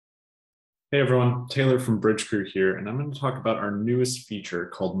Hey everyone, Taylor from Bridgecrew here, and I'm going to talk about our newest feature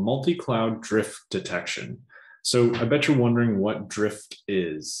called Multi-Cloud Drift Detection. So I bet you're wondering what drift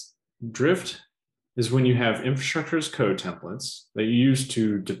is. Drift is when you have infrastructure as code templates that you use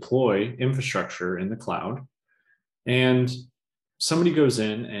to deploy infrastructure in the cloud, and somebody goes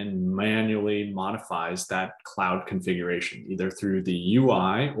in and manually modifies that cloud configuration, either through the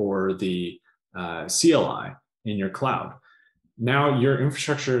UI or the CLI in your cloud. Now your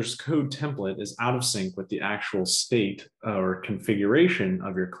infrastructure's code template is out of sync with the actual state or configuration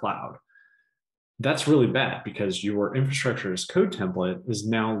of your cloud. That's really bad because your infrastructure's code template is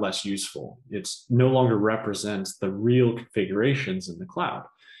now less useful. It's no longer represents the real configurations in the cloud.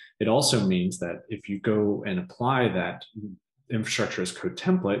 It also means that if you go and apply that infrastructure as code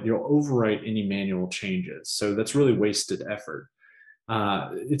template, you'll overwrite any manual changes. So that's really wasted effort.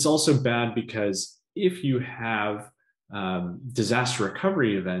 It's also bad because if you have disaster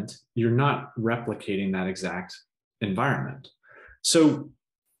recovery event, you're not replicating that exact environment. So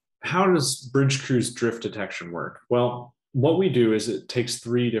how does Bridgecrew's drift detection work? Well, what we do is it takes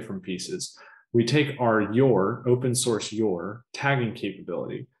three different pieces. We take our your open source your tagging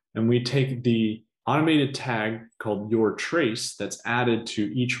capability, and we take the automated tag called your trace that's added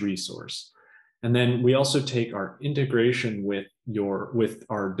to each resource. And then we also take our integration with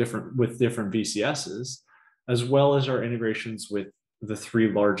different VCSs, as well as our integrations with the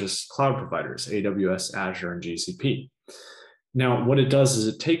three largest cloud providers, AWS, Azure, and GCP. Now, what it does is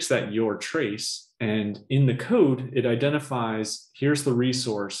it takes that your trace, and in the code, it identifies, here's the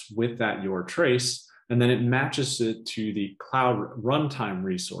resource with that your trace, and then it matches it to the cloud runtime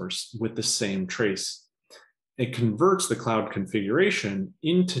resource with the same trace. It converts the cloud configuration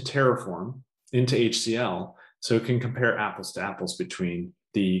into Terraform, into HCL, so it can compare apples to apples between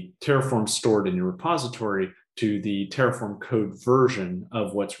the Terraform stored in your repository to the Terraform code version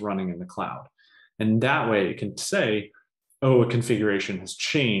of what's running in the cloud. And that way it can say, oh, a configuration has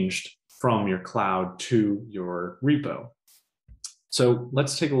changed from your cloud to your repo. So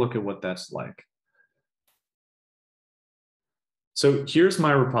let's take a look at what that's like. So here's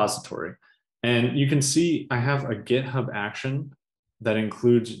my repository. And you can see I have a GitHub action that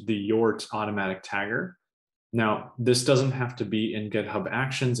includes the your automatic tagger. Now, this doesn't have to be in GitHub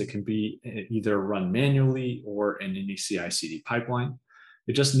Actions. It can be either run manually or in any CI/CD pipeline.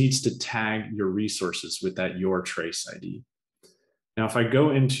 It just needs to tag your resources with that your trace ID. Now, if I go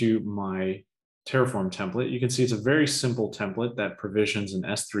into my Terraform template, you can see it's a very simple template that provisions an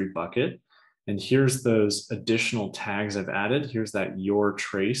S3 bucket. And here's those additional tags I've added. Here's that your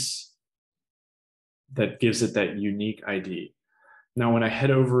trace that gives it that unique ID. Now, when I head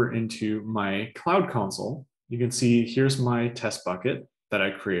over into my Cloud Console, you can see here's my test bucket that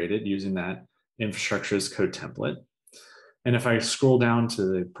I created using that infrastructure as code template. And if I scroll down to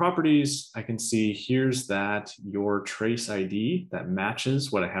the properties, I can see here's that your trace ID that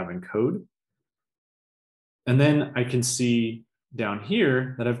matches what I have in code. And then I can see down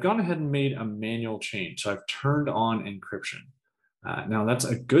here that I've gone ahead and made a manual change. So I've turned on encryption. Now that's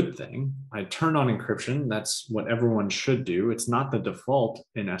a good thing. I turned on encryption. That's what everyone should do. It's not the default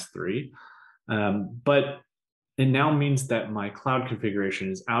in S3, but it now means that my cloud configuration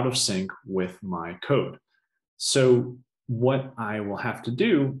is out of sync with my code. So what I will have to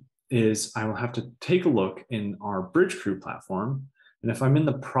do is I will have to take a look in our Bridgecrew platform. And if I'm in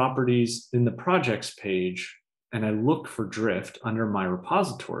the properties in the projects page and I look for drift under my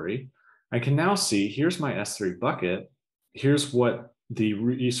repository, I can now see here's my S3 bucket. Here's what the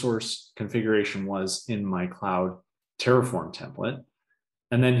resource configuration was in my cloud Terraform template.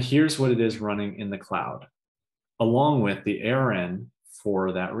 And then here's what it is running in the cloud, along with the ARN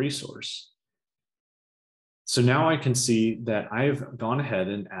for that resource. So now I can see that I've gone ahead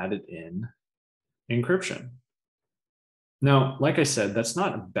and added in encryption. Now, like I said, that's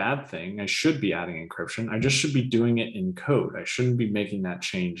not a bad thing. I should be adding encryption. I just should be doing it in code. I shouldn't be making that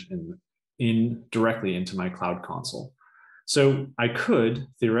change in directly into my Cloud Console. So I could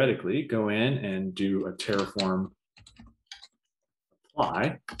theoretically go in and do a Terraform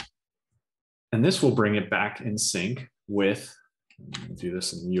apply, and this will bring it back in sync with, I'll do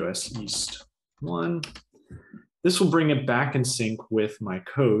this in US East 1. This will bring it back in sync with my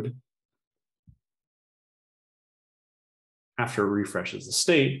code after it refreshes the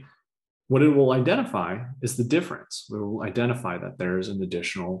state. What it will identify is the difference. It will identify that there's an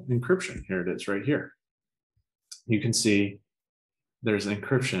additional encryption. Here it is right here. You can see there's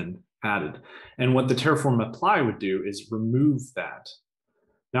encryption added. And what the Terraform apply would do is remove that.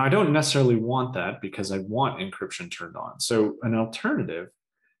 Now, I don't necessarily want that because I want encryption turned on. So an alternative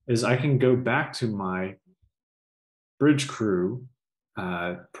is I can go back to my Bridgecrew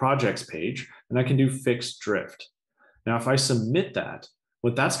projects page, and I can do fix drift. Now, if I submit that,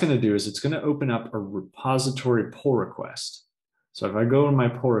 what that's going to do is it's going to open up a repository pull request. So if I go to my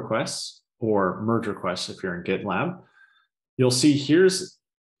pull requests or merge requests, if you're in GitLab, you'll see here's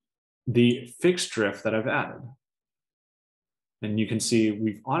the fixed drift that I've added. And you can see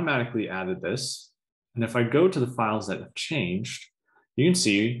we've automatically added this. And if I go to the files that have changed, you can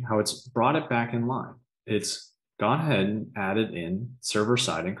see how it's brought it back in line. It's gone ahead and added in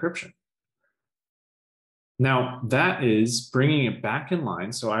server-side encryption. Now that is bringing it back in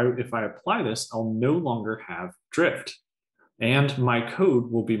line. So if I apply this, I'll no longer have drift, and my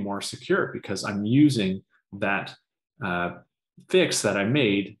code will be more secure because I'm using that fix that I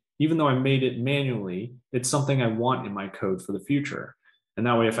made. Even though I made it manually, it's something I want in my code for the future. And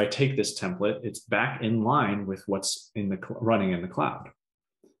that way, if I take this template, it's back in line with what's running in the cloud.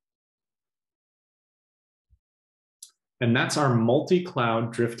 And that's our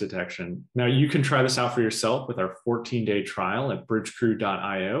multi-cloud drift detection. Now you can try this out for yourself with our 14-day trial at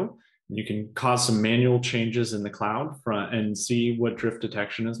bridgecrew.io. You can cause some manual changes in the cloud and see what drift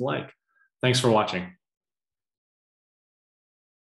detection is like. Thanks for watching.